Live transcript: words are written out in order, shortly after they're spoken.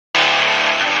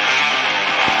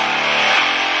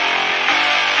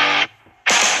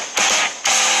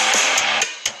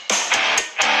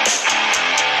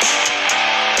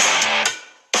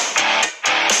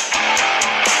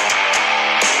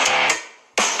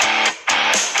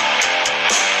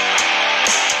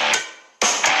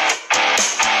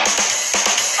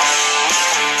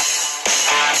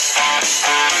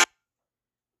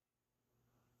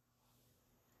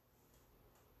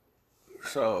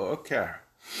Okay.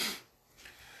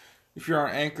 If you're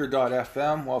on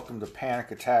Anchor.fm, welcome to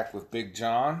Panic Attack with Big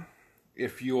John.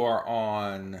 If you are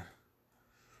on...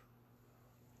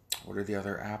 What are the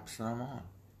other apps that I'm on?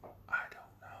 I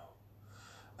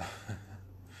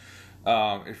don't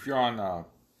know. If you're on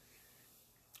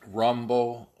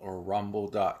Rumble or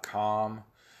Rumble.com,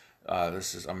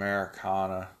 this is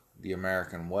Americana, the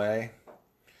American Way.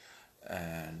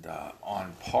 And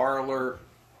on Parler,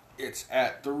 it's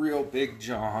at The Real Big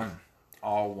John,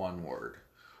 all one word.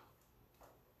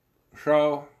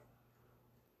 So,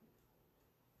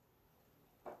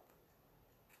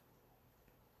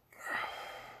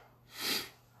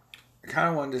 I kind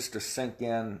of wanted this to sink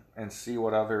in and see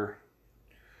what other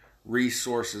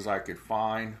resources I could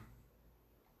find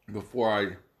before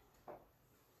I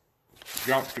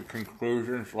jump to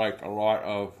conclusions like a lot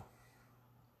of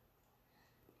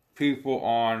people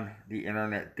on the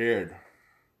internet did.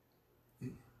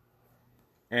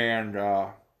 And,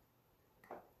 of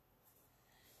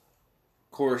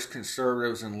course,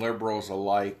 conservatives and liberals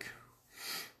alike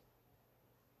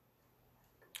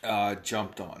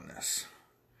jumped on this.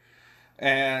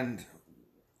 And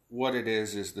what it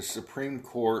is the Supreme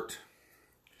Court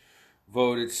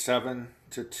voted 7-2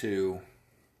 to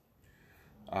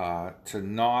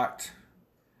not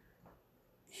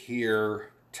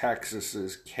hear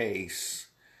Texas's case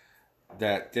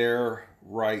that their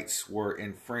rights were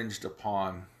infringed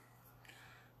upon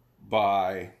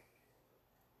by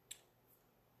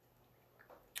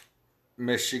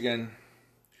Michigan,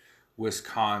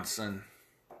 Wisconsin,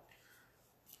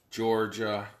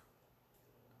 Georgia,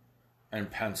 and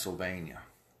Pennsylvania.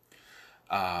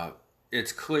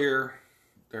 It's clear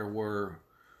there were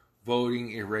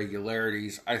voting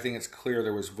irregularities. I think it's clear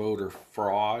there was voter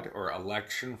fraud or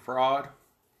election fraud.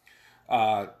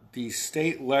 The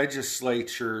state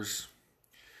legislatures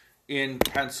in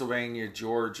Pennsylvania,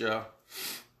 Georgia,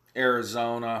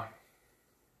 Arizona,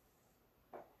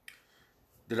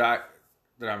 that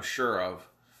I'm sure of,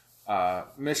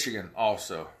 Michigan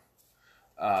also.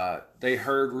 They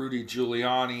heard Rudy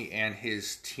Giuliani and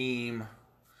his team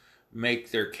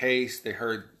make their case. They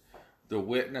heard the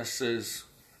witnesses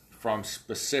from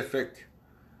specific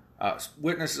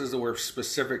witnesses that were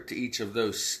specific to each of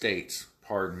those states,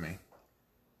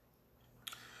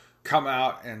 come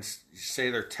out and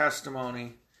say their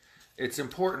testimony. It's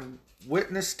important.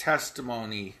 Witness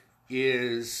testimony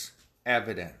is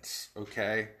evidence,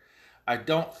 okay? I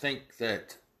don't think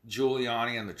that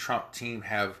Giuliani and the Trump team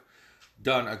have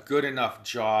done a good enough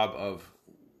job of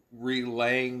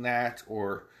relaying that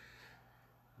or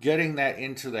getting that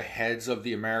into the heads of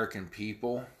the American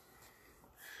people.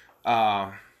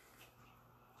 Let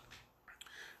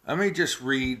me just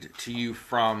read to you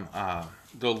from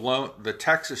the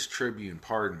Texas Tribune,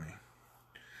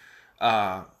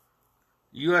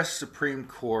 U.S. Supreme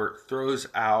Court throws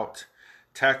out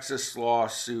Texas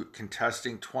lawsuit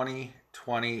contesting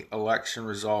 2020 election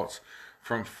results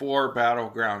from 4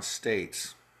 battleground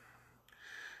states.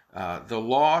 The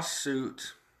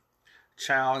lawsuit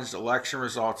challenged election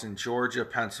results in Georgia,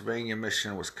 Pennsylvania,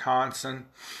 Michigan, Wisconsin.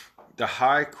 The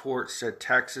High Court said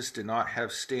Texas did not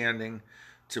have standing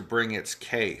to bring its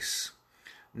case.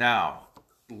 Now,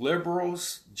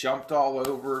 liberals jumped all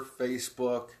over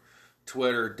Facebook,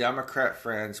 Twitter, Democrat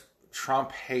friends,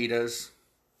 Trump haters.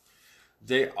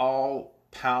 They all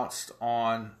pounced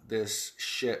on this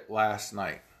shit last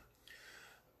night.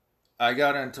 I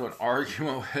got into an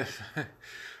argument with,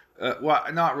 well,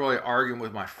 not really arguing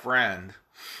with my friend,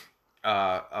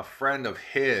 a friend of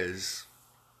his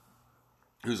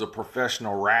who's a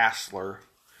professional wrestler.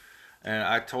 And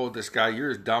I told this guy, you're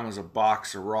as dumb as a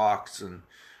box of rocks and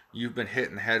you've been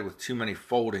hitting the head with too many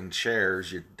folding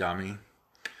chairs, you dummy.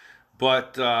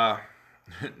 But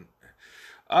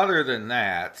other than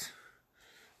that,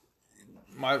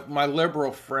 my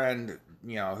liberal friend,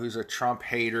 who's a Trump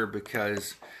hater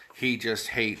because he just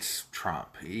hates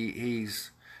Trump.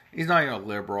 He's not even a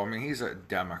liberal. I mean, he's a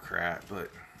Democrat, but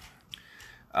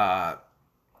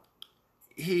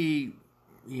he,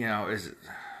 is...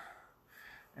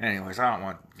 Anyways, I don't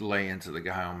want to lay into the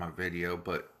guy on my video,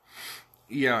 but,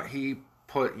 he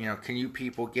put, can you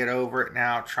people get over it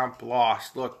now? Trump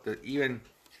lost. Look, even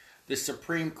the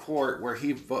Supreme Court, where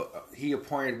he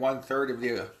appointed 1/3 of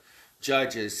the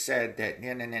judges, said that,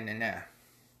 nah.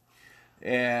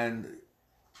 And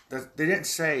they didn't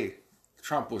say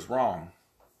Trump was wrong.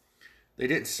 They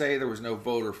didn't say there was no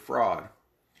voter fraud.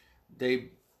 They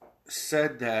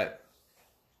said that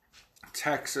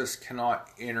Texas cannot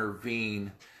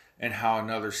intervene in how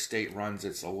another state runs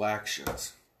its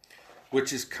elections,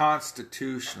 which is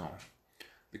constitutional.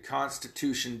 The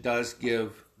Constitution does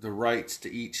give the rights to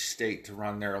each state to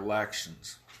run their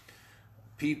elections.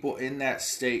 People in that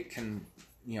state can,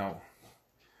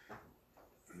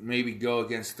 maybe go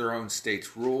against their own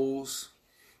state's rules.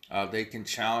 They can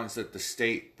challenge that the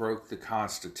state broke the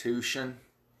Constitution.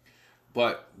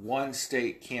 But one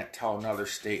state can't tell another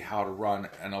state how to run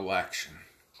an election.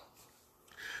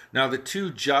 Now, the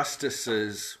two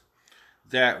justices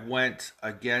that went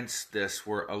against this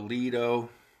were Alito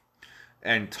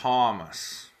and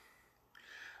Thomas.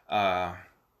 Alito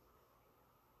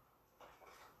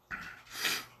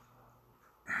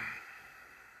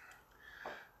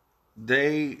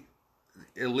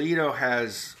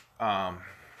has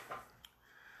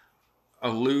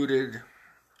alluded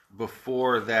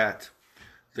before that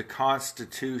the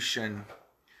Constitution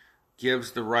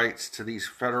gives the rights to these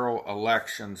federal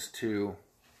elections to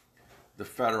the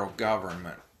federal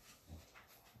government.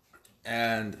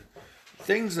 And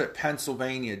things that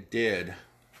Pennsylvania did,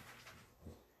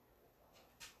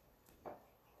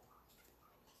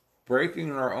 breaking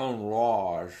their own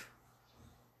laws,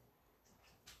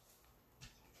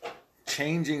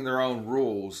 changing their own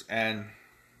rules, and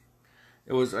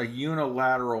it was a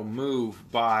unilateral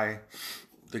move by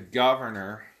the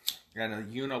governor and a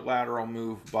unilateral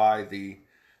move by the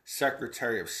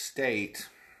Secretary of State.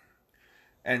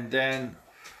 And then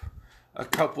a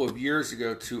couple of years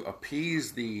ago, to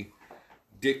appease the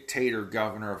dictator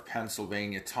governor of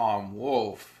Pennsylvania, Tom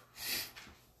Wolf,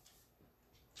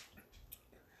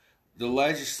 the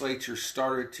legislature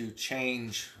started to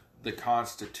change the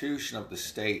constitution of the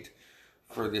state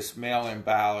for this mail-in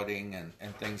balloting and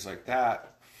things like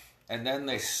that. And then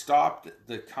they stopped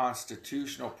the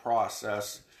constitutional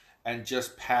process and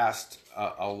just passed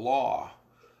a law.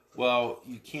 Well,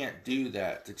 you can't do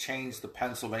that. To change the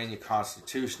Pennsylvania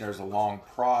Constitution, there's a long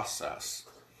process.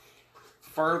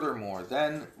 Furthermore,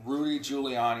 then Rudy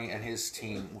Giuliani and his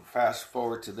team, fast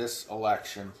forward to this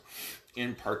election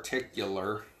in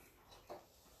particular,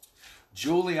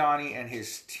 Giuliani and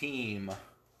his team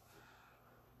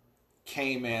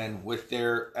came in with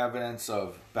their evidence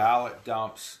of ballot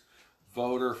dumps,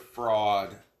 voter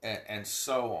fraud, and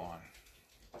so on.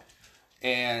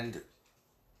 And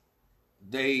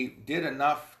they did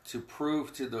enough to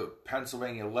prove to the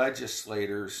Pennsylvania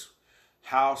legislators,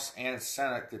 House and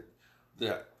Senate,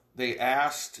 that they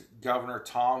asked Governor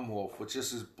Tom Wolf, which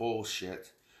this is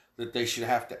bullshit, that they should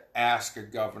have to ask a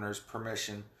governor's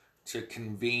permission to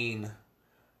convene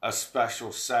a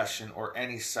special session or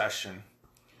any session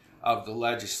of the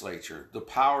legislature. The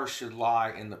power should lie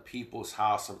in the people's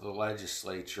house of the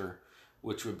legislature,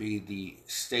 which would be the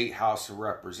state House of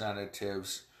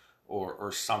Representatives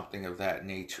or something of that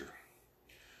nature.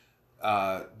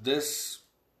 This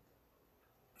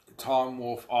Tom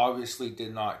Wolf obviously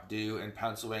did not do in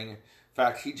Pennsylvania. In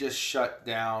fact, he just shut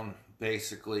down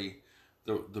basically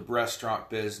the restaurant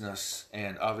business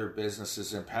and other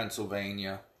businesses in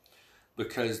Pennsylvania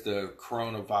because the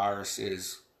coronavirus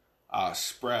is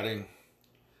spreading,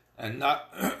 and none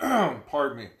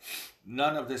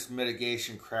of this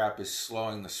mitigation crap is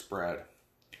slowing the spread.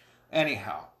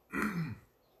 Anyhow,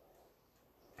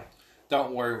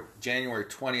 don't worry, January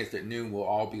 20th at noon we'll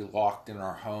all be locked in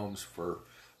our homes for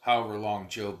however long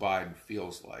Joe Biden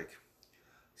feels like.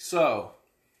 So,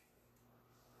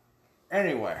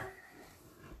 anyway,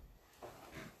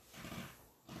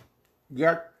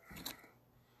 got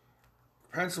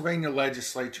Pennsylvania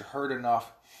legislature heard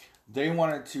enough. They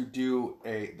wanted to do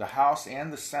the House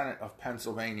and the Senate of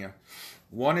Pennsylvania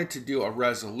wanted to do a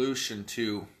resolution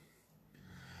to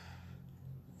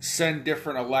send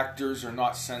different electors or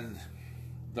not send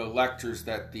the electors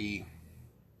that the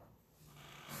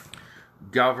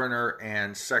governor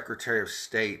and Secretary of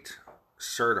State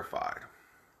certified.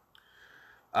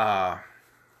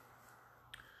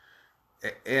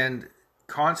 And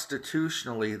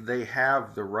constitutionally, they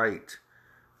have the right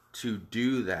to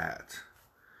do that.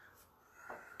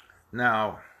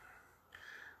 Now,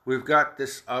 we've got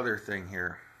this other thing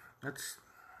here. Let's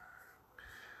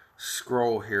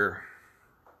scroll here.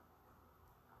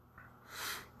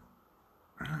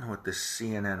 I don't know what this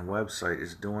CNN website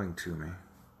is doing to me.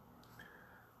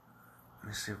 Let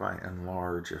me see if I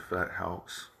enlarge, if that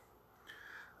helps.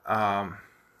 Alright,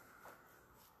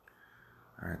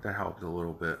 that helped a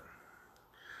little bit.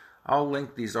 I'll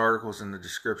link these articles in the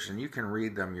description. You can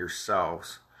read them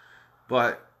yourselves.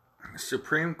 But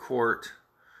Supreme Court,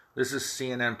 this is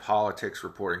CNN Politics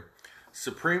reporting.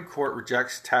 Supreme Court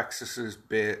rejects Texas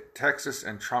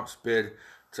and Trump's bid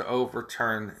to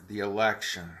overturn the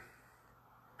election.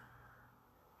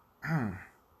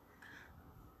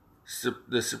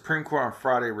 The Supreme Court on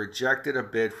Friday rejected a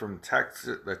bid from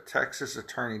the Texas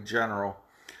Attorney General,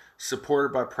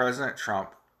 supported by President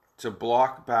Trump, to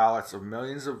block ballots of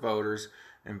millions of voters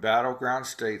in battleground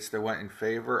states that went in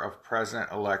favor of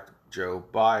President-elect Joe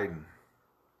Biden.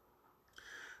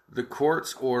 The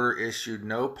court's order issued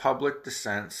no public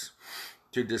dissents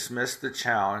to dismiss the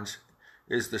challenge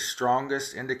is the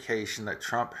strongest indication that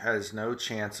Trump has no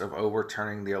chance of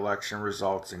overturning the election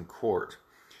results in court,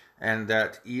 and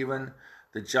that even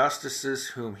the justices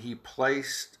whom he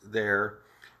placed there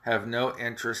have no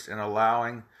interest in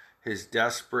allowing his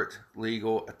desperate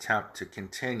legal attempt to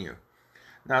continue.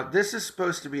 Now, this is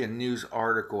supposed to be a news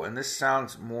article, and this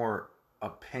sounds more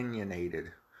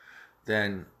opinionated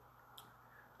than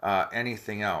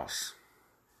anything else.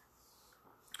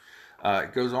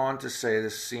 It goes on to say,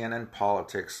 this CNN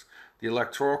Politics, the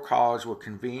Electoral College will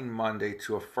convene Monday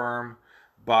to affirm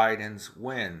Biden's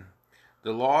win.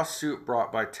 The lawsuit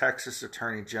brought by Texas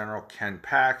Attorney General Ken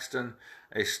Paxton,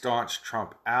 a staunch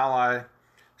Trump ally,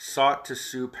 sought to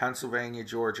sue Pennsylvania,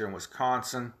 Georgia, and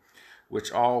Wisconsin,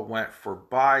 which all went for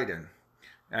Biden,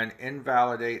 and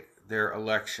invalidate their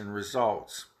election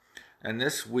results. And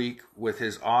this week, with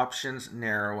his options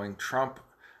narrowing, Trump,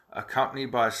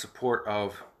 accompanied by support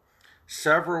of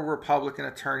several Republican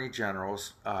attorney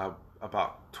generals,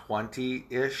 about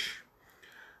 20-ish,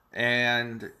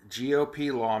 and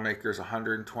GOP lawmakers,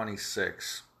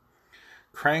 126,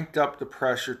 cranked up the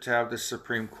pressure to have the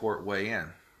Supreme Court weigh in.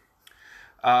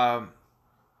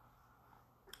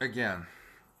 Again,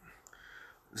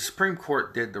 the Supreme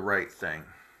Court did the right thing,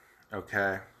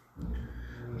 okay?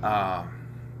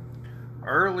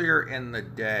 Earlier in the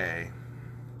day,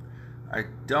 I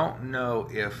don't know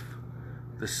if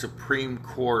the Supreme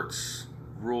Court's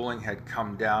ruling had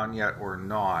come down yet or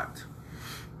not,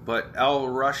 but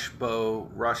Rush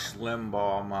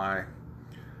Limbaugh,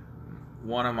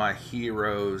 one of my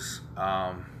heroes,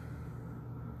 at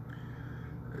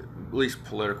least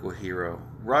political hero,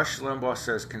 Rush Limbaugh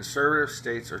says conservative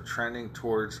states are trending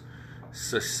towards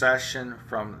secession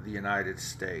from the United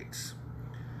States.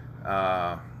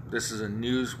 This is a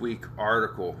Newsweek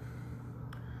article.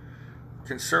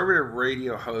 Conservative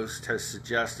radio host has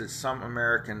suggested some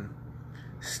American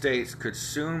states could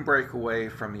soon break away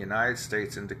from the United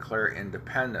States and declare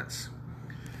independence.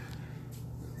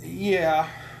 Yeah,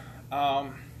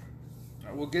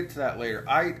 we'll get to that later.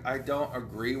 I don't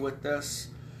agree with this.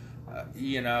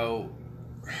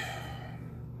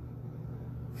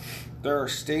 There are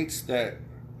states that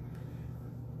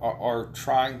are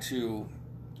trying to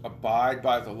abide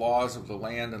by the laws of the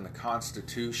land and the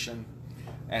Constitution,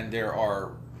 and there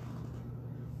are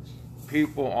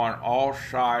people on all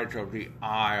sides of the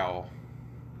aisle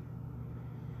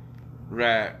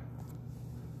that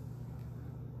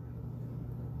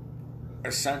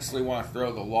essentially want to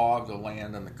throw the law of the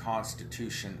land and the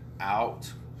Constitution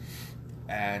out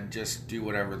and just do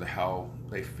whatever the hell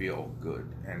they feel good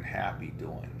and happy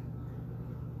doing.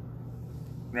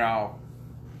 Now,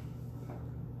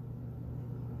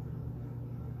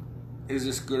 is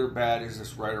this good or bad? Is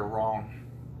this right or wrong?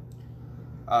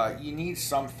 You need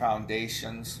some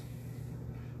foundations.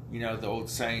 The old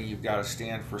saying, you've got to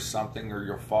stand for something or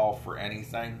you'll fall for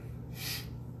anything.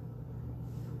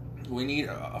 We need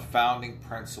a founding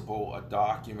principle, a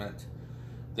document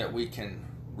that we can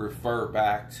refer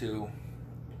back to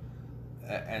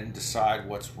and decide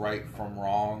what's right from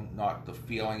wrong, not the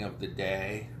feeling of the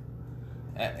day.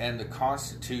 And the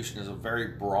Constitution is a very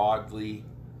broadly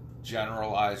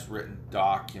generalized written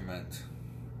document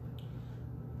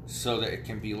so that it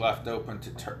can be left open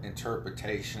to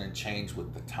interpretation and change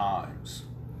with the times.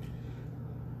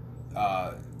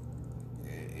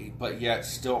 But yet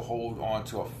still hold on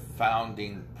to a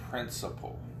founding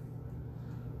principle.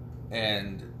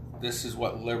 And this is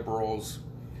what liberals,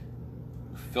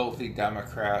 filthy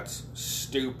Democrats,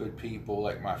 stupid people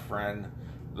like my friend,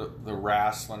 the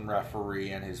wrestling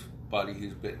referee, and his buddy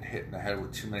who's been hit in the head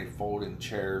with too many folding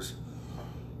chairs,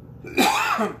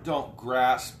 don't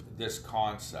grasp this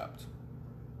concept.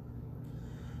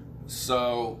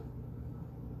 So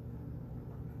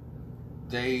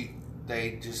they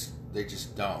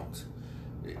just don't.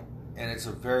 And it's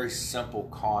a very simple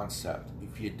concept.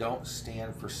 If you don't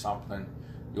stand for something,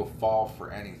 you'll fall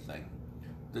for anything.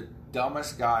 The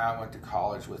dumbest guy I went to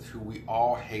college with, who we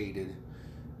all hated,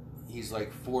 he's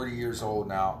like 40 years old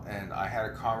now, and I had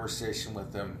a conversation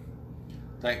with him.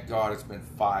 Thank God it's been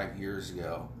 5 years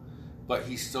ago. But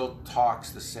he still talks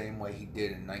the same way he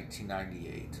did in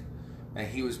 1998. And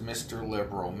he was Mr.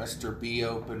 Liberal, Mr. Be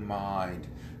Open Mind.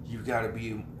 You've got to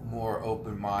be more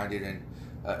open-minded and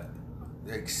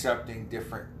accepting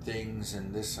different things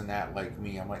and this and that like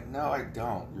me. I'm like, no, I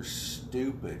don't. You're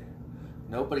stupid.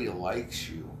 Nobody likes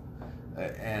you.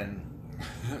 And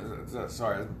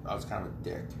sorry, I was kind of a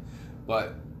dick.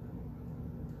 But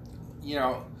you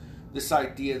know, this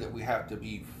idea that we have to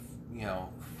be,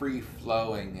 free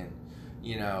flowing, and,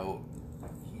 you know,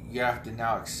 you have to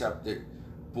now accept that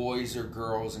boys are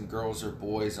girls and girls are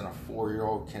boys, and a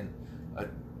 4-year-old can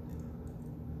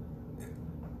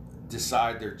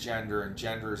decide their gender, and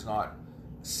gender is not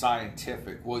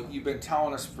scientific. Well, you've been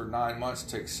telling us for 9 months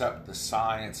to accept the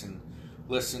science and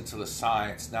listen to the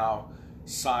science. Now,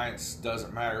 science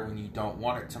doesn't matter when you don't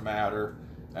want it to matter,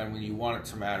 and when you want it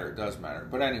to matter, it does matter.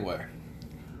 But anyway,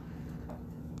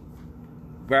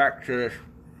 back to this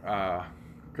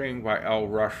thing by L.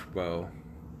 Rushbo.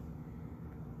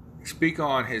 Speak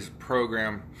on his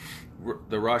program,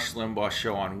 the Rush Limbaugh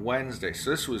Show, on Wednesday. So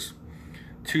this was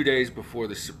 2 days before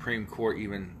the Supreme Court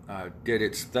even did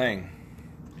its thing.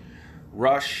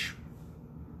 Rush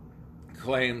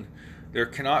claimed there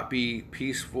cannot be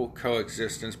peaceful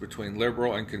coexistence between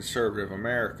liberal and conservative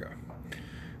America,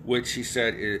 which he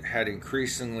said it had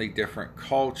increasingly different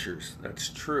cultures. That's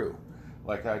true.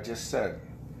 Like I just said,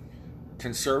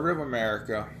 conservative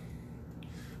America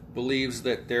believes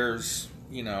that there's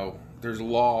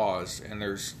laws and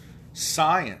there's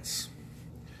science,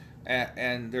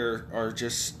 and there are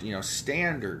just,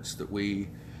 standards that we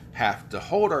have to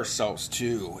hold ourselves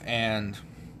to. And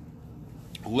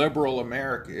liberal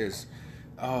America is,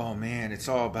 oh man, it's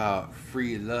all about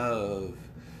free love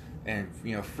and,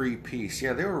 free peace.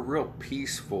 Yeah, they were real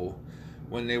peaceful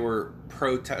when they were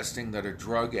protesting that a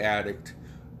drug addict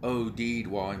OD'd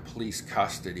while in police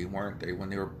custody, weren't they? When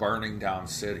they were burning down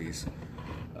cities.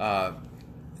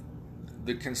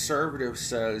 The conservative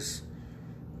says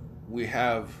we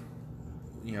have,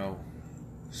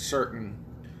 certain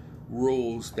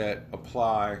rules that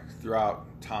apply throughout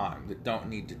time that don't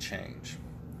need to change.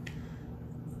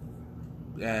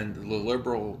 And the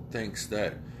liberal thinks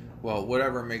that, well,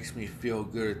 whatever makes me feel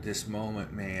good at this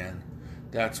moment, man,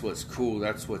 that's what's cool.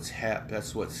 That's what's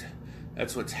that's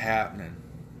what's happening.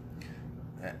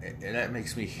 And that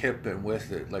makes me hip and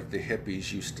with it, like the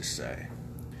hippies used to say.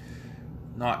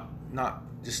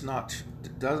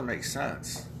 It doesn't make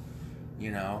sense,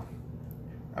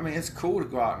 I mean, it's cool to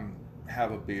go out and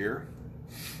have a beer,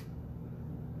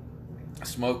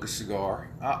 smoke a cigar.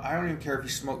 I don't even care if you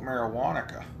smoke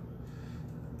marijuana.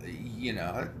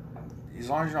 As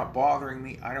long as you're not bothering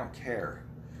me, I don't care.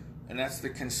 And that's the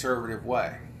conservative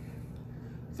way.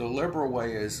 The liberal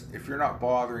way is, if you're not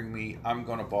bothering me, I'm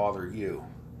going to bother you.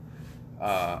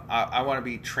 I want to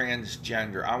be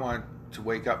transgender. I want to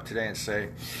wake up today and say,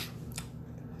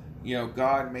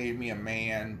 God made me a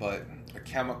man, but a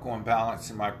chemical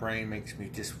imbalance in my brain makes me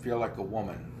just feel like a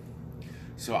woman.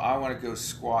 So I want to go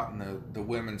squat in the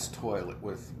women's toilet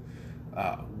with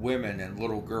women and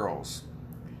little girls.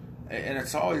 And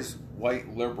it's always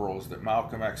white liberals that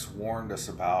Malcolm X warned us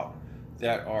about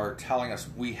that are telling us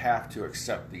we have to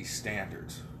accept these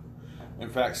standards. In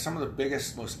fact, some of the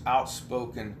biggest, most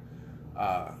outspoken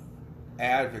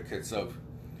advocates of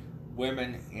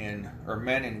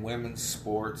men in women's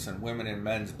sports and women in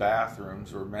men's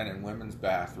bathrooms, or men in women's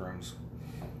bathrooms,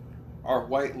 are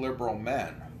white liberal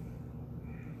men.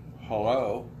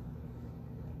 Hello?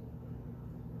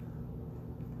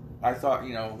 I thought,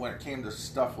 when it came to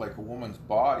stuff like a woman's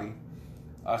body,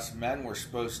 us men were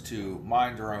supposed to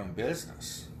mind our own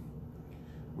business.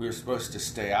 We were supposed to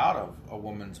stay out of a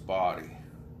woman's body.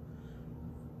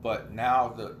 But now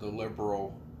the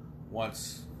liberal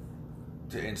wants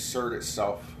to insert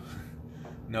itself,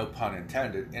 no pun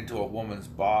intended, into a woman's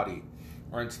body,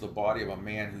 or into the body of a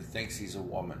man who thinks he's a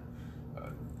woman,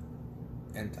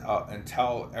 and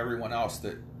tell everyone else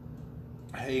that,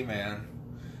 hey man,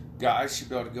 guys should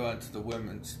be able to go into the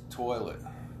women's toilet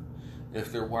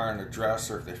if they're wearing a dress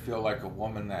or if they feel like a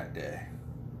woman that day.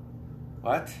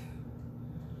 What?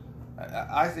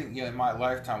 I think, in my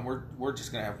lifetime we're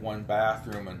just gonna have one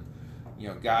bathroom,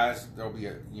 and guys, there'll be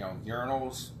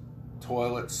urinals,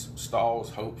 toilets,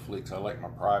 stalls, hopefully, because I like my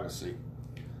privacy.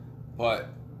 But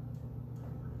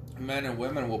men and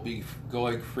women will be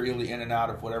going freely in and out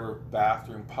of whatever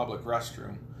bathroom, public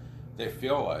restroom they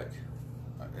feel like.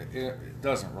 It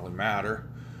doesn't really matter.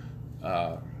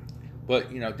 But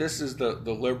this is the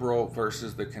liberal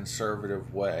versus the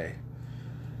conservative way.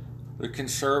 The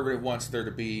conservative wants there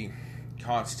to be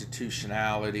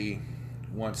constitutionality,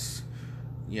 wants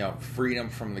freedom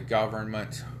from the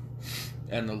government,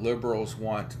 and the liberals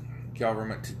want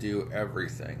government to do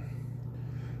everything.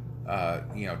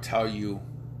 Tell you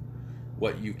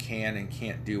what you can and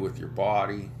can't do with your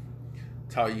body,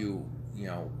 tell you,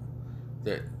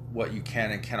 that what you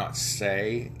can and cannot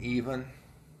say, even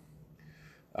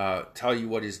tell you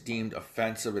what is deemed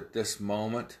offensive at this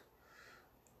moment,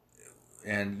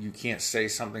 and you can't say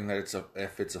something that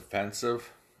if it's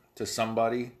offensive to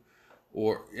somebody,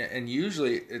 And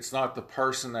usually it's not the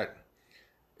person that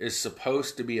is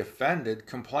supposed to be offended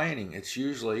complaining. It's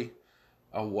usually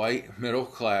a white middle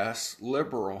class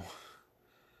liberal.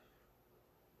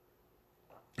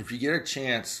 If you get a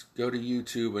chance, go to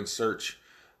YouTube and search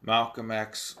Malcolm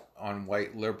X on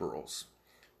white liberals.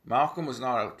 Malcolm was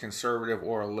not a conservative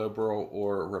or a liberal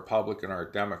or a Republican or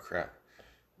a Democrat.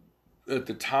 At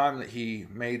the time that he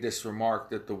made this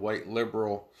remark that the white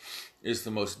liberal is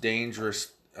the most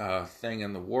dangerous thing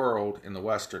in the world, in the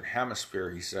Western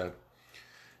Hemisphere, he said,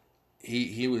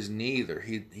 he was neither.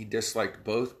 He disliked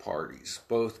both parties,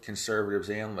 both conservatives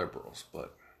and liberals,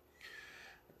 but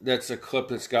that's a clip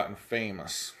that's gotten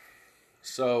famous.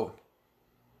 So,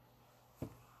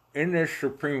 in this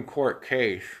Supreme Court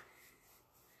case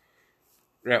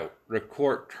that the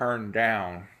court turned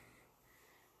down,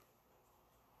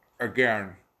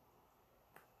 again,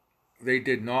 they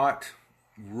did not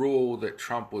rule that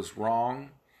Trump was wrong.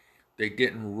 They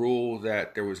didn't rule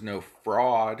that there was no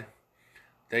fraud.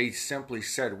 They simply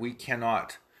said, we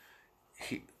cannot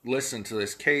listen to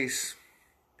this case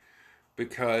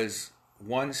because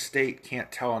one state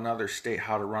can't tell another state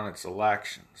how to run its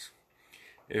elections.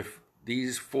 If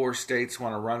these 4 states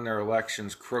want to run their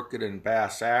elections crooked and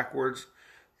backwards,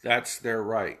 that's their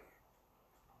right.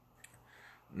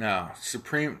 Now,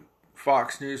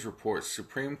 Fox News reports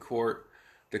Supreme Court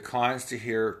declines to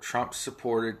hear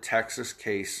Trump-supported Texas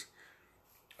case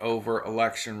over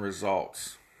election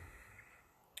results.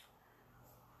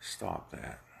 Stop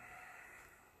that.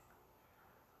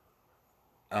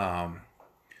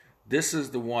 This is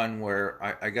the one where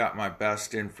I got my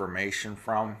best information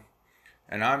from.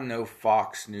 And I'm no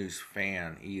Fox News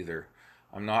fan either.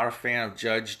 I'm not a fan of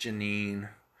Judge Jeanine.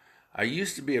 I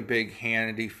used to be a big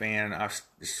Hannity fan. I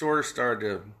sort of started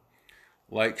to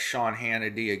like Sean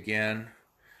Hannity again.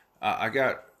 I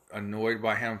got annoyed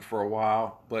by him for a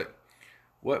while. But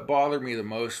what bothered me the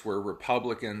most were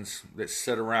Republicans that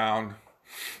sit around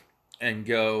and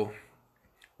go,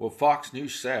 well, Fox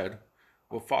News said,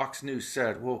 well,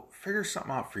 figure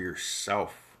something out for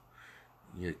yourself,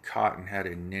 you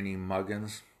cotton-headed ninny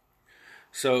muggins.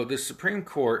 So the Supreme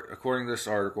Court, according to this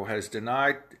article, has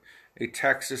denied a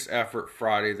Texas effort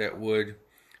Friday that would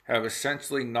have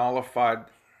essentially nullified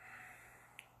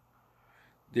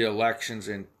the elections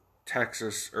in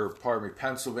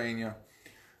Pennsylvania,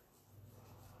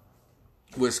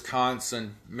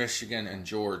 Wisconsin, Michigan, and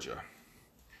Georgia.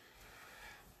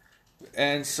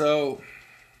 And so,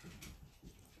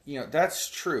 that's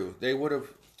true. They would have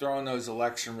thrown those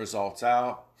election results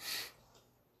out.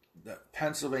 The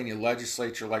Pennsylvania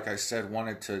legislature, like I said,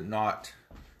 wanted to not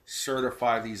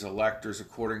certify these electors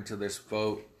according to this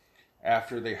vote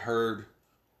after they heard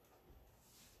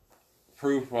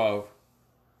proof of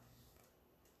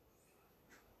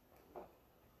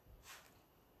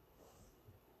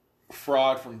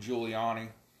fraud from Giuliani.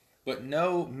 But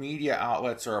no media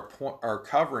outlets are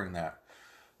covering that.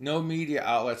 No media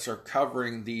outlets are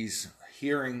covering these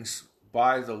hearings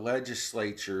by the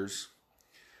legislatures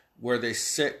where they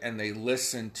sit and they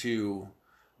listen to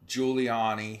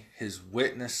Giuliani, his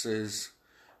witnesses,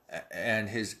 and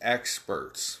his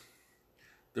experts.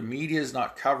 The media is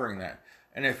not covering that.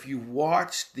 And if you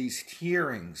watch these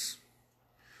hearings,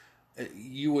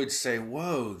 you would say,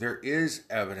 whoa, there is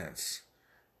evidence.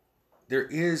 There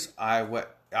is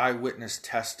eyewitness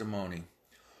testimony.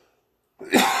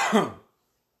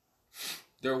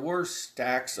 There were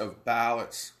stacks of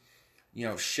ballots,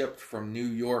 shipped from New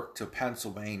York to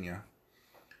Pennsylvania,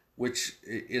 which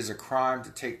is a crime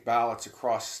to take ballots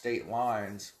across state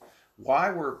lines. Why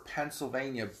were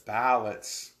Pennsylvania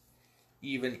ballots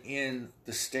even in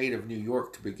the state of New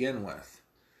York to begin with?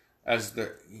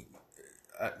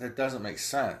 That doesn't make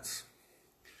sense.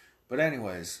 But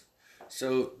anyways,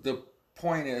 so the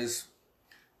point is,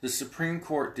 the Supreme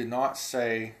Court did not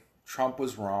say Trump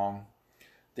was wrong.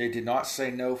 They did not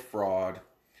say no fraud.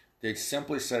 They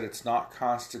simply said it's not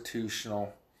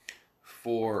constitutional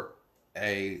for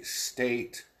a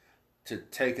state to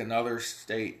take another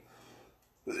state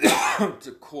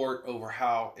to court over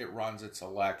how it runs its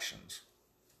elections.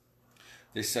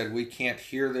 They said we can't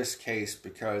hear this case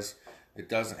because it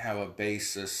doesn't have a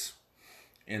basis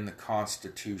in the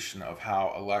Constitution of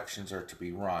how elections are to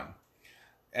be run.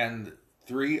 And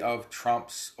 3 of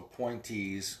Trump's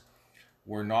appointees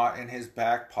were not in his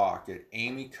back pocket.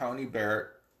 Amy Coney Barrett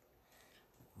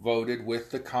voted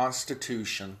with the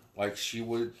Constitution like she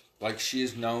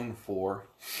is known for,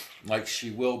 like she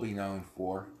will be known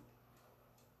for.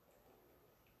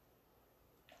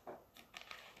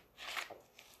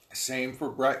 Same for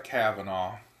Brett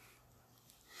Kavanaugh.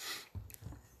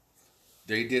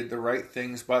 They did the right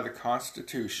things by the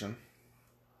Constitution.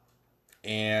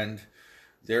 and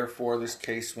therefore this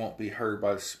case won't be heard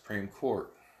by the Supreme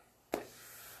Court.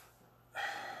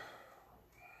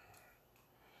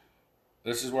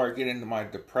 This is where I get into my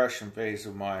depression phase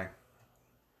of my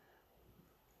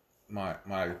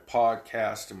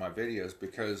podcast and my videos,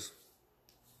 because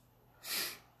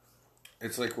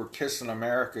it's like we're kissing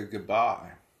America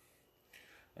goodbye.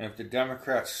 And if the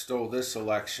Democrats stole this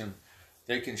election,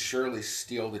 they can surely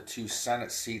steal the 2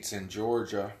 Senate seats in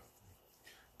Georgia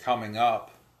coming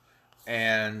up.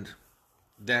 And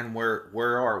then where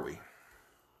are we?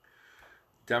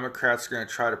 Democrats are going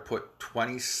to try to put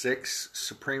 26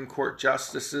 Supreme Court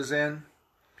justices in.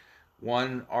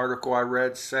 One article I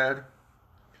read said,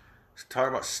 it's talking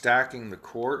about stacking the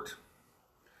court.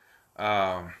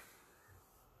 9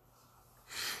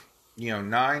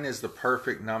 is the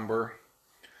perfect number,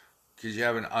 because you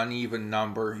have an uneven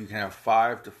number. You can have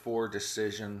 5 to 4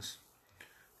 decisions.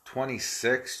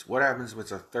 26, what happens if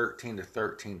it's a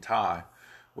 13-13 tie?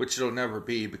 Which it'll never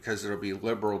be, because it'll be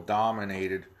liberal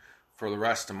dominated for the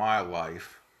rest of my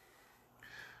life.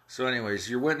 So anyways,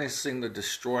 you're witnessing the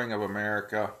destroying of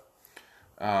America.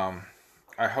 I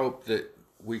hope that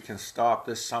we can stop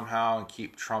this somehow and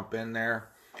keep Trump in there.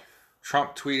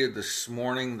 Trump tweeted this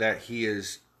morning that he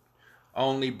has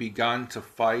only begun to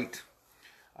fight,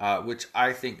 which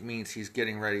I think means he's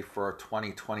getting ready for a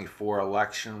 2024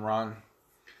 election run.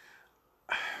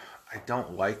 I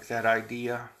don't like that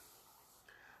idea,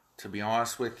 to be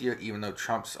honest with you, even though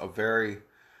Trump's a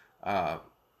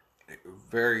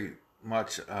very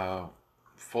much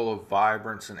full of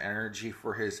vibrance and energy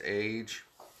for his age.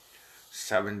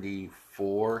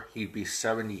 74, he'd be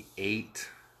 78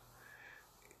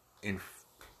 in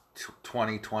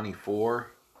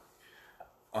 2024.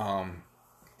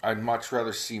 I'd much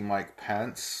rather see Mike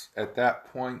Pence at that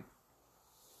point.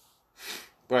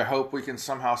 But I hope we can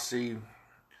somehow see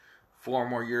 4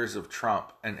 more years of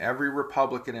Trump. And every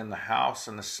Republican in the House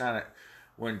and the Senate,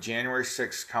 when January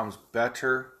 6th comes,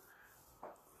 better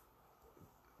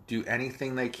do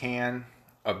anything they can,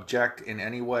 object in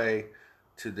any way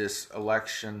to this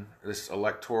election, this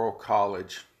electoral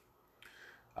college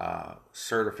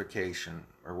certification,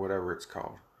 or whatever it's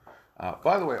called.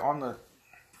 By the way, on the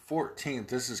 14th,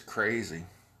 this is crazy.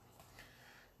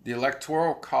 The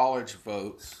electoral college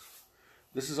votes.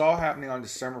 This is all happening on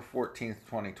December 14th,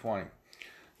 2020.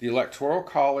 The electoral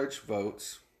college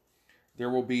votes. There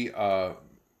will be a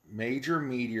major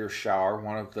meteor shower,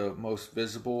 one of the most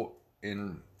visible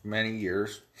in many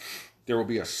years. There will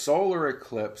be a solar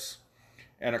eclipse,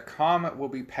 and a comet will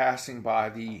be passing by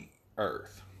the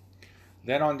Earth.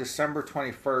 Then on December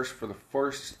 21st, for the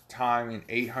first time in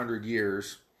 800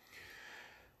 years,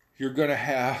 you're going to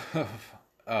have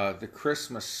the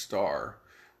Christmas star.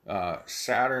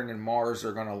 Saturn and Mars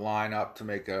are going to line up to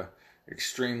make a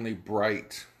extremely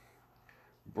bright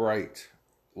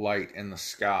light in the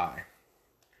sky.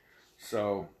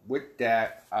 So with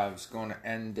that, I was going to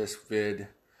end this vid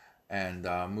and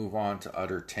move on to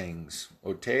other things.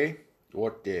 Okay?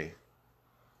 What day?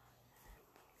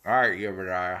 Alright,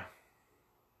 Yabadaya.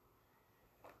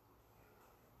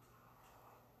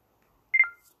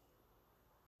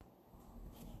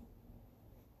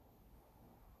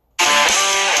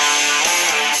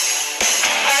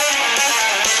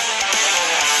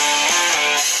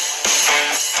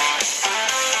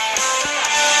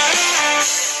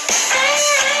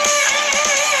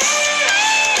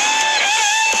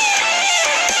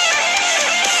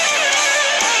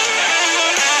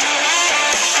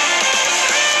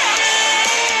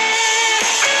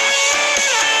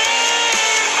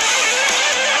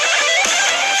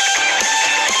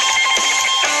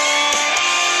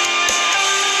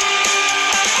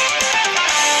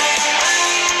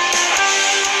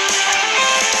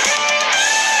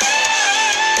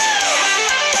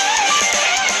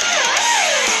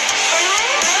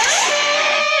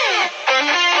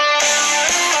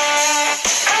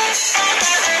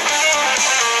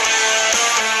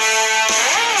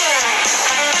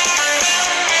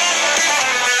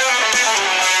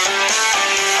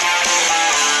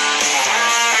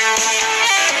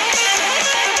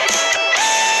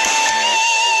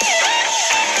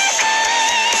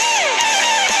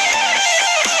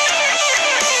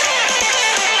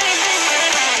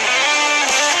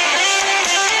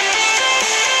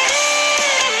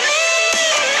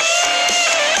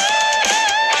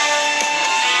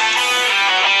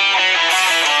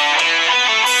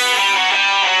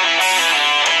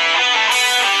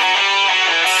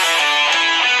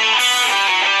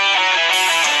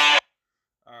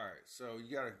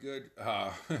 Good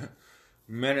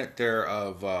minute there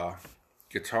of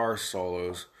guitar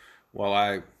solos while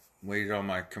I waited on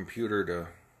my computer to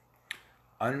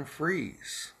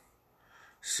unfreeze.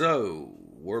 So,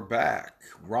 we're back.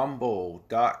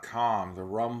 Rumble.com, the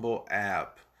Rumble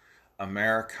app,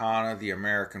 Americana, the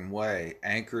American Way,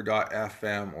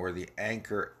 Anchor.fm, or the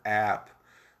Anchor app,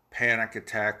 Panic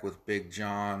Attack with Big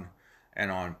John,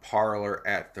 and on Parler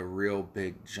at The Real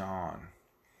Big John.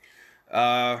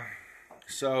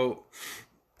 So,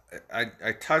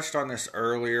 I touched on this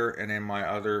earlier and in my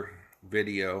other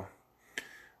video.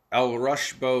 El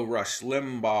Rushbo Rush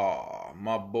Limbaugh,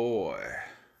 my boy.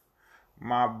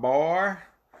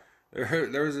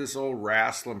 There was this old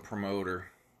wrestling promoter,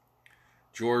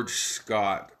 George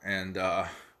Scott, and I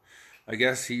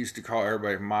guess he used to call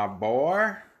everybody my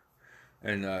boy.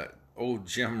 And old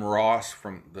Jim Ross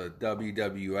from the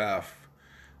WWF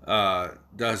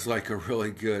does like a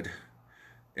really good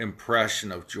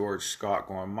impression of George Scott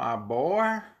going, my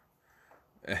boy.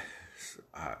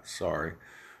 Sorry,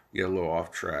 get a little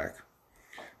off track.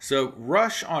 So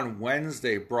Rush on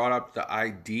Wednesday brought up the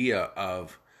idea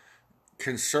of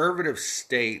conservative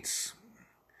states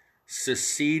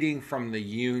seceding from the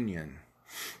Union.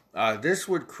 This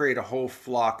would create a whole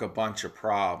bunch of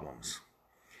problems.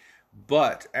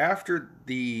 But after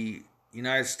the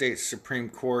United States Supreme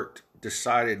Court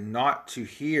decided not to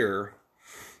hear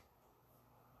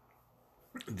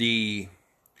the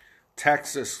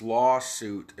Texas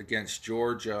lawsuit against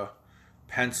Georgia,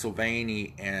 Pennsylvania,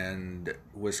 and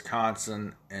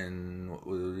Wisconsin,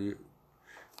 and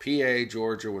PA,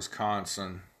 Georgia,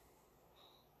 Wisconsin.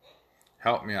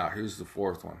 Help me out. Who's the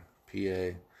fourth one?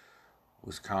 PA,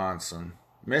 Wisconsin,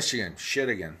 Michigan, shit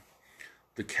again.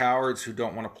 The cowards who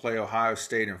don't want to play Ohio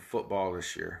State in football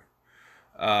this year.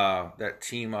 That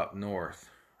team up north,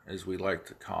 as we like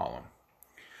to call them.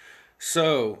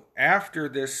 So, after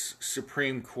this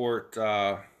Supreme Court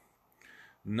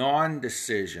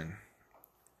non-decision,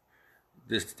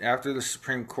 after the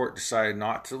Supreme Court decided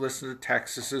not to listen to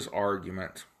Texas's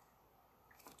argument,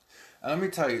 and let me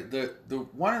tell you,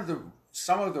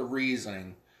 some of the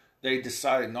reasoning they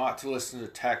decided not to listen to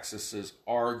Texas's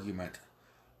argument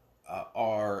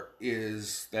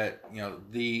is that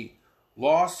the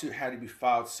lawsuit had to be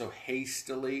filed so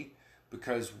hastily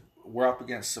because we're up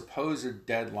against supposed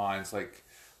deadlines like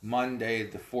Monday,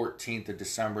 the 14th of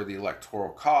December, the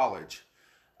Electoral College.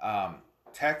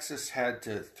 Texas had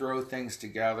to throw things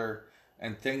together,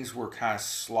 and things were kind of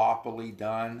sloppily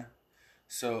done.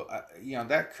 So,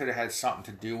 that could have had something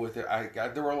to do with it.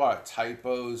 There were a lot of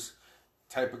typos,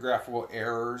 typographical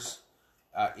errors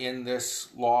in this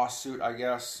lawsuit, I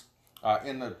guess,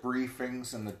 in the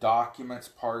briefings and the documents,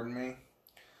 pardon me.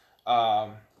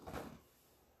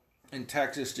 And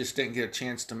Texas just didn't get a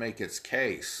chance to make its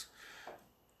case.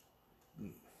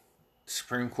 The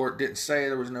Supreme Court didn't say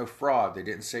there was no fraud. They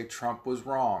didn't say Trump was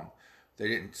wrong. They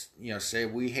didn't, say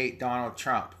we hate Donald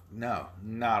Trump. No,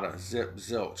 not a zip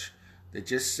zilch. They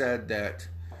just said that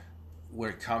when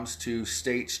it comes to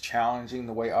states challenging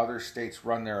the way other states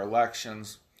run their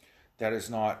elections, that is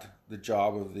not the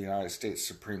job of the United States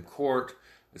Supreme Court.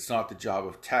 It's not the job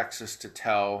of Texas to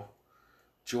tell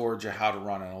Georgia how to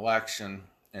run an election,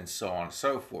 and so on and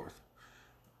so forth.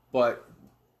 But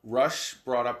Rush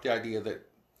brought up the idea that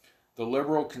the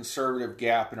liberal-conservative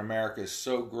gap in America is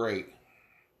so great.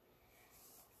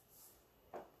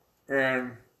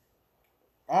 And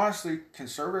honestly,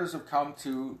 conservatives have come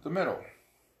to the middle.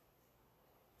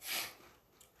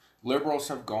 Liberals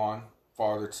have gone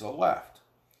farther to the left.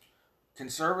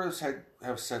 Conservatives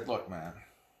have said, look, man,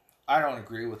 I don't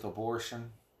agree with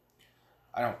abortion.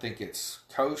 I don't think it's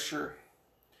kosher.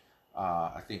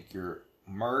 I think you're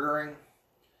murdering,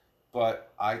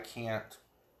 but I can't,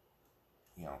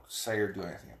 say or do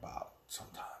anything about it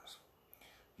sometimes.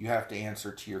 You have to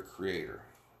answer to your creator,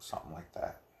 something like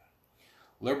that.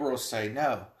 Liberals say,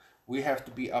 no, we have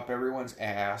to be up everyone's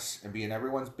ass and be in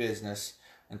everyone's business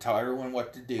and tell everyone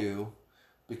what to do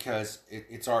because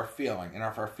it's our feeling. And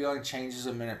if our feeling changes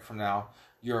a minute from now,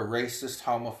 you're a racist,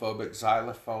 homophobic,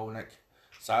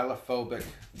 xylophobic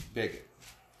bigot.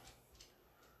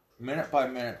 Minute by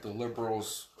minute, the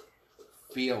liberals'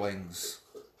 feelings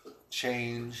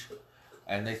change,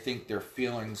 and they think their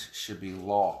feelings should be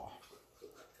law.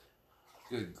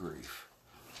 Good grief.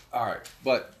 All right,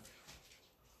 but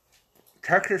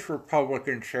Texas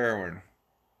Republican chairman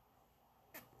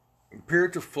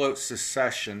appeared to float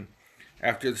secession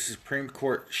after the Supreme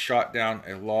Court shot down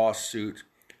a lawsuit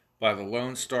by the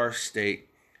Lone Star State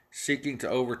seeking to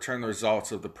overturn the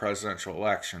results of the presidential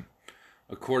election.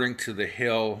 According to the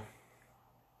Hill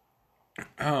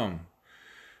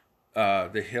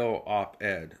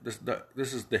op-ed. This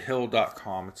is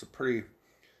thehill.com. It's a pretty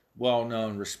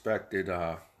well-known, respected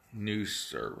news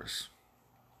service.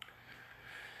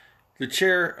 The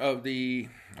chair of the,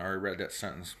 I already read that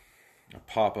sentence. A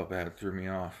pop-up ad threw me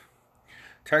off.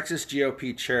 Texas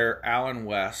GOP Chair Allen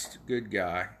West, good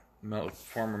guy,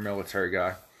 former military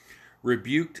guy,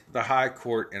 rebuked the high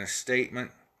court in a statement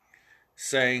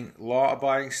saying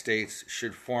law-abiding states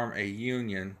should form a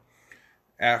union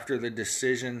after the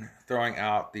decision throwing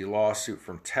out the lawsuit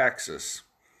from Texas.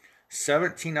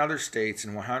 17 other states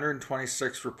and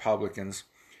 126 Republicans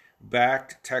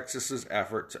backed Texas's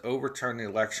effort to overturn the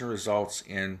election results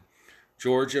in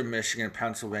Georgia, Michigan,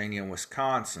 Pennsylvania, and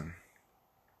Wisconsin.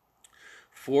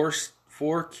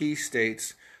 Four key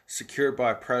states secured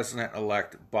by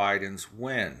President-elect Biden's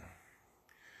win.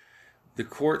 The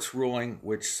court's ruling,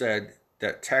 which said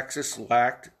that Texas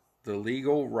lacked the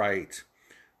legal right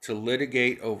to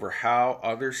litigate over how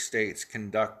other states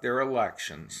conduct their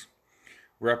elections,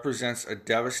 represents a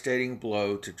devastating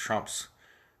blow to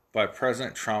by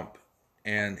President Trump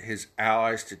and his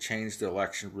allies to change the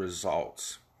election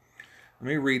results. Let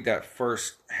me read that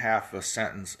first half of a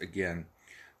sentence again.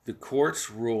 The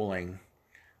court's ruling,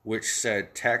 which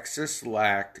said Texas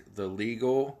lacked the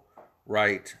legal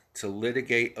right to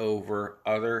litigate over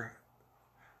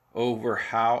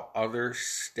how other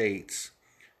states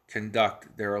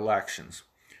conduct their elections.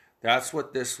 That's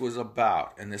what this was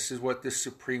about, and this is what the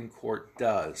Supreme Court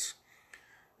does.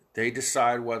 They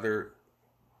decide whether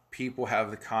people have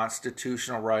the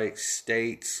constitutional right,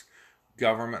 states,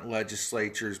 government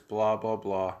legislatures, blah, blah,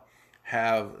 blah,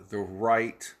 have the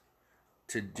right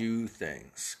to do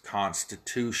things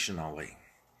constitutionally.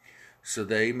 So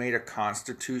they made a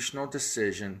constitutional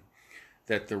decision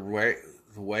that the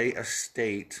way a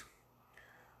state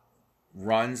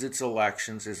runs its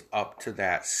elections is up to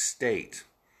that state.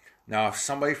 Now, if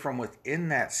somebody from within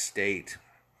that state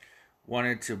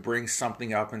wanted to bring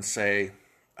something up and say,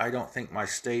 I don't think my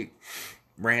state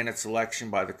ran its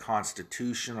election by the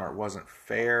Constitution or it wasn't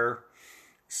fair,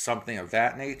 something of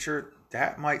that nature,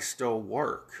 that might still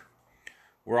work.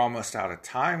 We're almost out of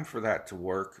time for that to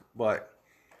work, but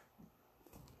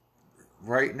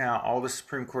right now all the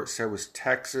Supreme Court said was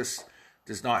Texas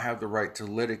does not have the right to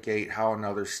litigate how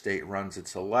another state runs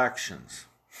its elections.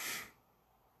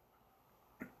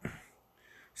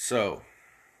 So,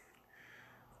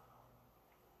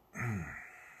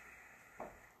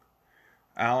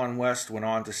 Allen West went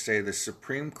on to say the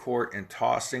Supreme Court, in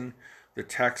tossing the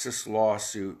Texas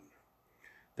lawsuit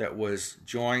that was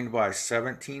joined by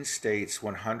 17 states,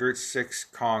 106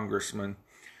 congressmen,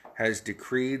 has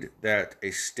decreed that a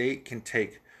state can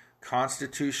take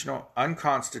unconstitutional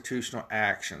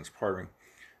actions.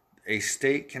 A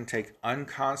state can take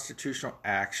unconstitutional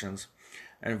actions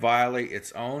and violate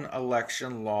its own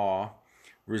election law,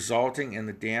 resulting in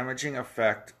the damaging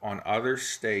effect on other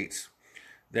states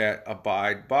that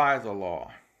abide by the law.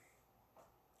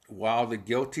 While the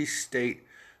guilty state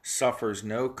suffers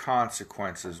no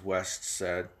consequences, West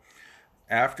said,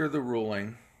 after the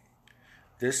ruling,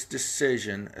 this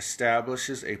decision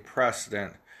establishes a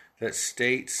precedent that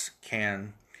states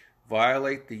can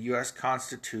violate the U.S.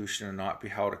 Constitution and not be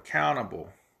held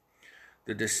accountable.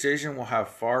 The decision will have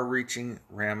far-reaching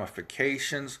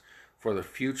ramifications for the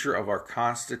future of our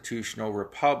constitutional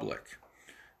republic.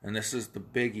 And this is the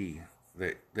biggie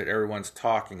that everyone's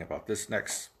talking about. This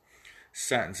next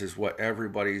sentence is what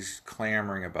everybody's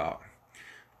clamoring about.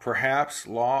 Perhaps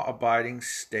law-abiding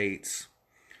states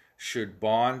should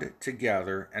bond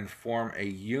together and form a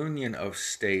union of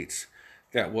states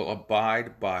that will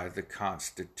abide by the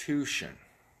Constitution.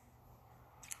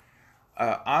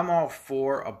 I'm all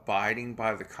for abiding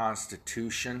by the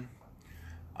Constitution.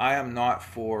 I am not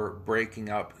for breaking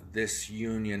up this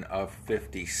union of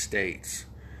 50 states.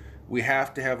 We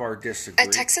have to have our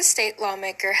disagreements. A Texas state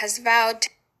lawmaker has vowed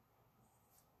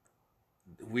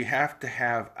we have to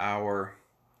have our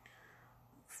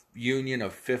union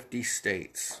of 50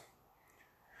 states.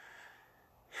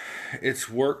 It's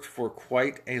worked for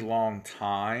quite a long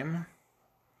time.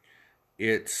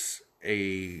 It's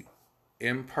a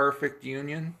imperfect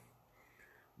union,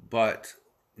 but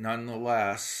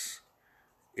nonetheless,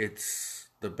 it's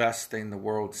the best thing the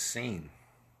world's seen.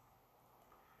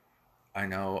 I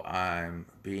know I'm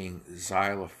being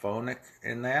xylophonic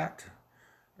in that,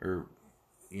 or,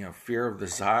 fear of the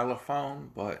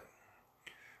xylophone, but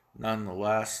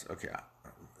nonetheless, okay,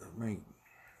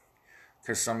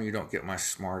 because some of you don't get my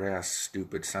smart-ass,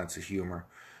 stupid sense of humor.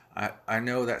 I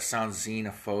know that sounds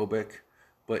xenophobic,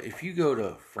 but if you go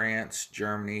to France,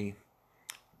 Germany,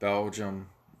 Belgium,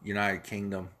 United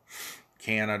Kingdom,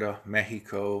 Canada,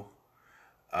 Mexico,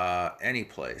 any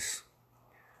place,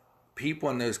 people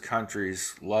in those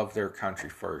countries love their country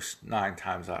first, 9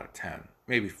 times out of 10,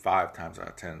 maybe 5 times out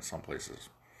of 10 in some places.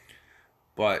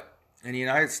 But in the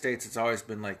United States, it's always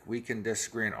been like we can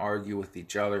disagree and argue with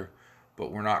each other,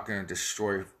 but we're not going to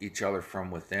destroy each other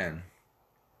from within.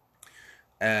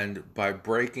 And by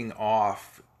breaking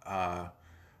off,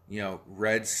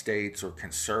 red states or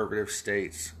conservative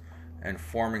states and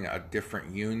forming a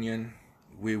different union,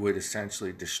 we would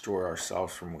essentially destroy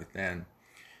ourselves from within.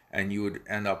 And you would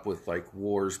end up with like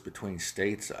wars between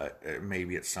states,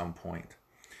 maybe at some point.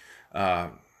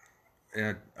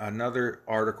 In another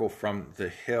article from The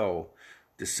Hill,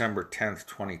 December 10th,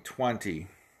 2020,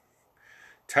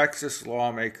 Texas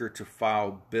lawmaker to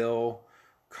file bill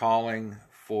calling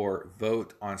for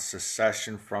vote on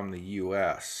secession from the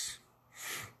U.S.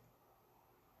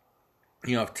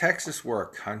 If Texas were a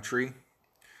country,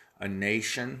 a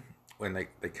nation, when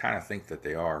they kind of think that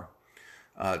they are,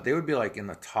 they would be like in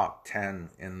the top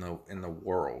 10 in the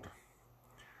world.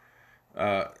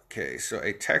 So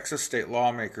a Texas state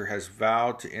lawmaker has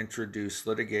vowed to introduce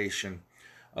litigation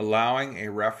allowing a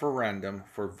referendum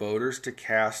for voters to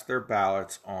cast their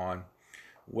ballots on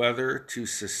whether to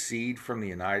secede from the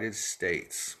United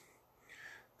States.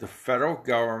 The federal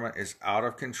government is out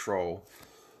of control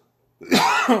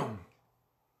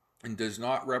and does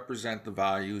not represent the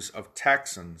values of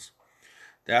Texans.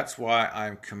 That's why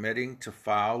I'm committing to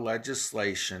file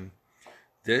legislation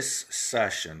this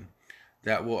session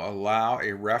that will allow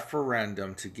a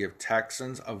referendum to give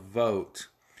Texans a vote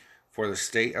for the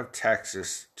state of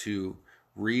Texas to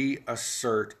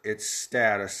reassert its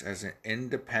status as an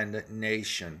independent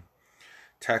nation.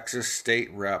 Texas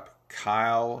State Rep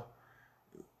Kyle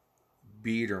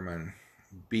Biedermann,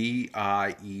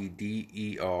 Biedermann,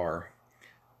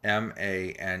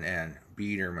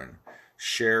 Biedermann,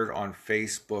 shared on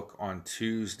Facebook on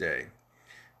Tuesday.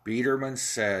 Biedermann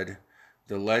said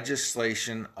the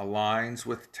legislation aligns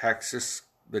with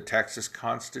the Texas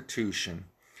Constitution,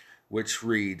 which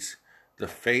reads, "The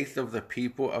faith of the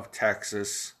people of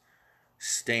Texas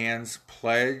stands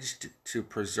pledged to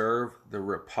preserve the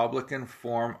Republican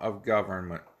form of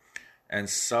government, and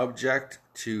subject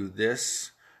to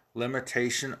this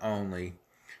limitation only,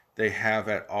 they have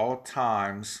at all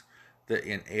times the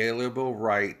inalienable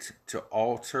right to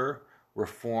alter,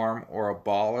 reform, or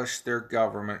abolish their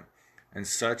government in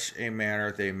such a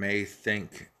manner they may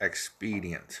think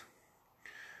expedient.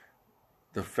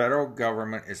 The federal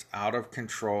government is out of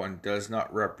control and does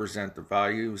not represent the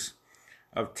values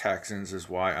of Texans, is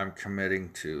why I'm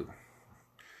committing to."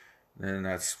 And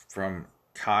that's from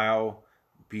Kyle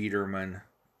Biedermann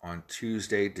on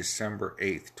Tuesday, December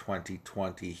 8th,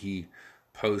 2020. He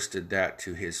posted that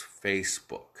to his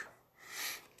Facebook.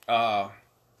 I'm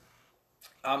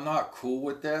not cool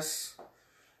with this.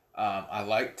 I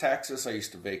like Texas. I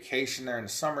used to vacation there in the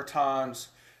summer times.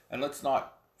 And let's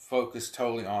not focus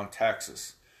totally on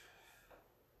Texas.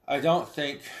 I don't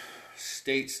think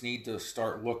states need to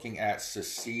start looking at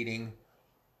seceding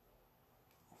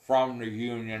from the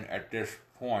Union at this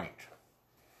point.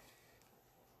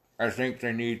 I think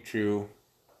they need to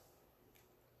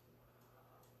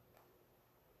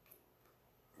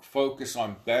focus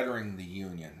on bettering the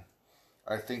Union.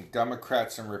 I think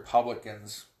Democrats and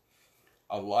Republicans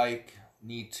alike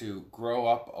need to grow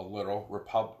up a little,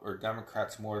 or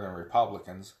Democrats more than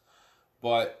Republicans,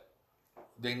 but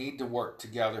they need to work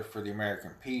together for the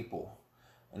American people.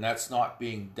 And that's not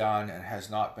being done and has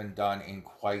not been done in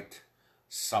quite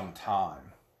some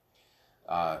time.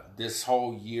 This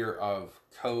whole year of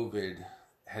COVID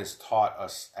has taught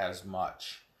us as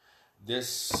much.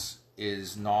 This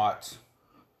is not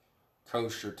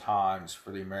kosher times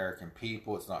for the American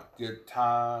people. It's not good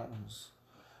times.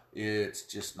 It's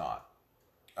just not.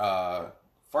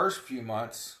 First few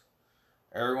months,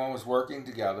 everyone was working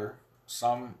together.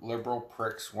 Some liberal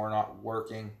pricks were not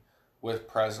working with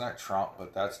President Trump,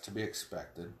 but that's to be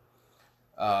expected.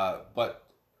 But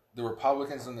the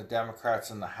Republicans and the Democrats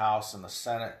in the House and the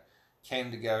Senate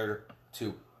came together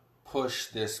to push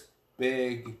this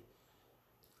big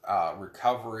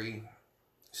recovery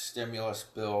stimulus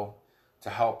bill to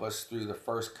help us through the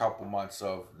first couple months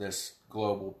of this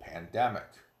global pandemic.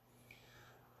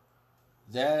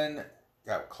 Then,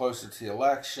 got closer to the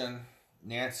election,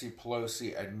 Nancy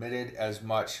Pelosi admitted as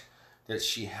much that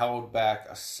she held back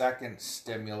a second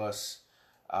stimulus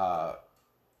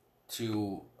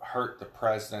to hurt the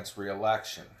president's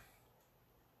reelection.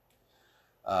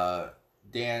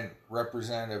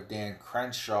 Representative Dan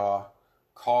Crenshaw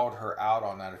called her out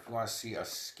on that. If you want to see a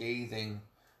scathing,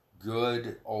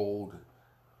 good old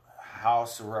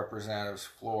House of Representatives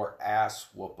floor ass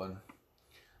whooping,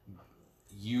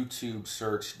 YouTube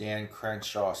search Dan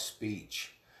Crenshaw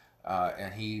speech,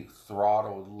 and he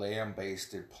throttled,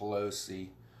 lambasted Pelosi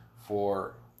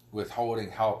for withholding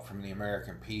help from the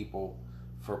American people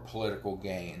for political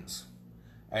gains.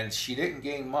 And she didn't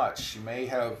gain much. She may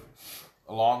have,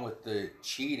 along with the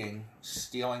cheating,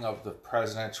 stealing of the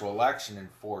presidential election in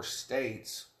 4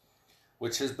 states,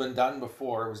 which has been done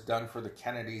before. It was done for the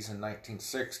Kennedys in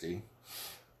 1960.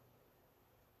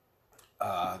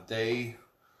 They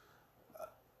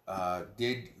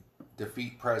did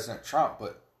defeat President Trump,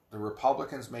 but the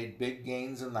Republicans made big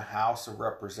gains in the House of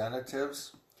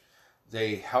Representatives.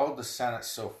 They held the Senate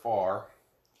so far,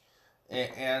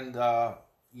 and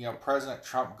President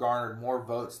Trump garnered more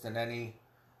votes than any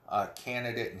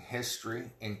candidate in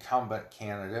history, incumbent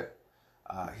candidate.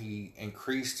 He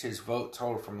increased his vote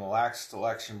total from the last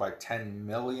election by 10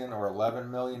 million or 11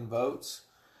 million votes.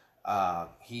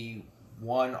 He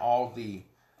won all the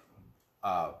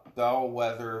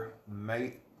bellwether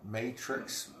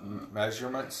matrix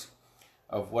measurements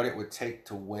of what it would take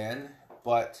to win,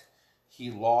 but he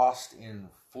lost in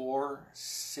 4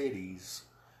 cities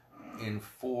in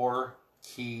 4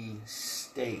 key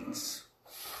states.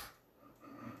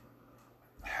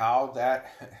 How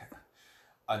that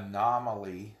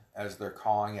anomaly, as they're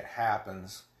calling it,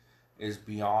 happens is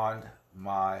beyond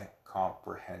my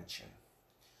comprehension.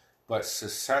 But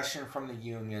secession from the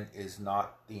Union is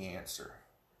not the answer.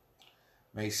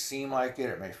 It may seem like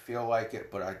it may feel like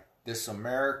it, but this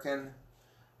American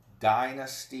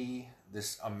dynasty,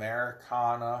 this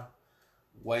Americana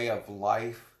way of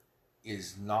life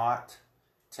is not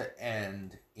to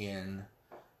end in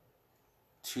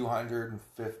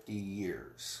 250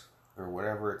 years, or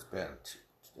whatever it's been,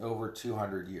 over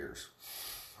 200 years.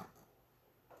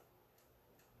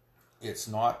 It's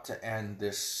not to end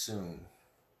this soon.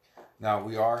 Now,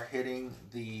 we are hitting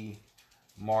the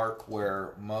mark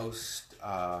where most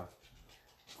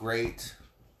great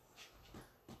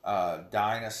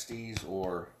dynasties,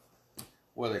 or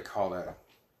what do they call that,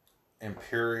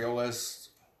 imperialists,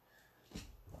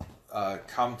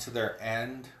 come to their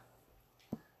end.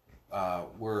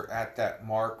 We're at that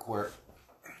mark where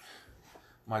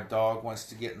my dog wants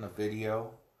to get in the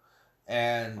video,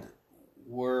 and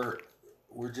we're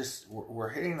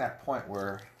hitting that point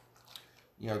where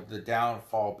the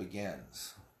downfall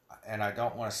begins, and I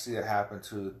don't want to see it happen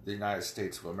to the United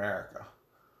States of America.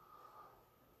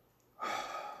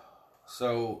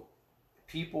 So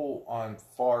people on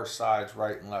far sides,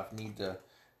 right and left, need to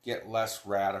get less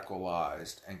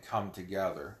radicalized and come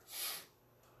together.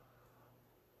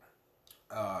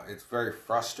 It's very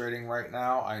frustrating right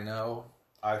now. I know.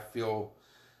 I felt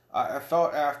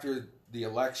after the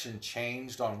election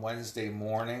changed on Wednesday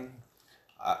morning,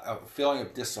 a feeling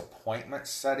of disappointment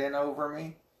set in over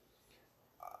me.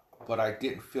 But I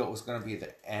didn't feel it was going to be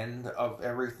the end of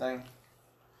everything.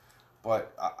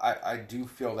 But I do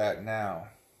feel that now.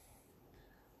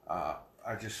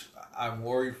 I'm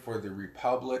worried for the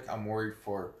Republic. I'm worried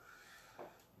for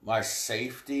my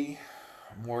safety.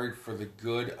 I'm worried for the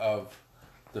good of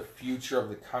the future of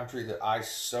the country that I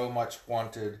so much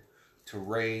wanted to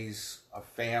raise a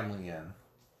family in.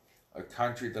 A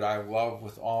country that I love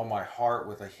with all my heart,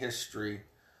 with a history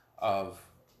of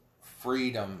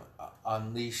freedom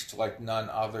unleashed like none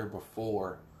other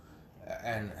before,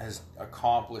 and has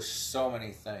accomplished so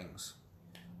many things.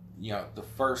 The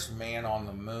first man on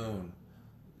the moon,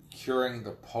 curing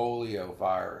the polio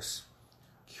virus,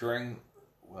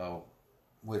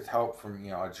 with help from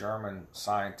a German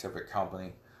scientific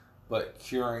company, but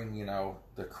curing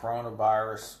the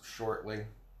coronavirus shortly.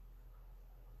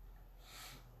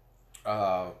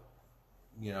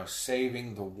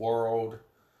 Saving the world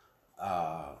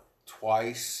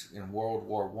twice in World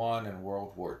War I and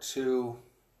World War II.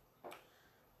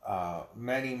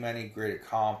 Many great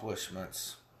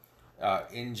accomplishments.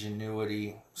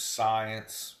 Ingenuity,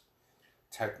 science,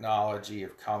 technology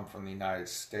have come from the United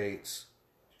States.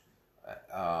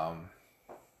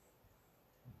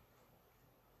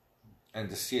 And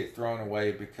to see it thrown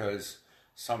away because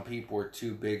some people are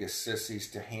too big as sissies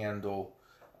to handle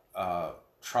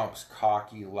Trump's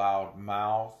cocky, loud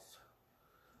mouth.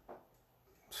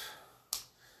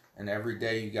 And every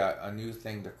day you got a new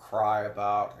thing to cry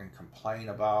about and complain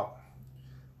about.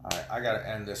 Alright, I gotta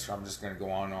end this, or I'm just gonna go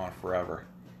on and on forever.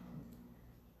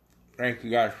 Thank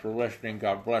you guys for listening.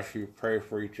 God bless you. Pray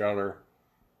for each other.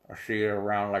 I'll see you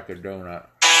around like a donut.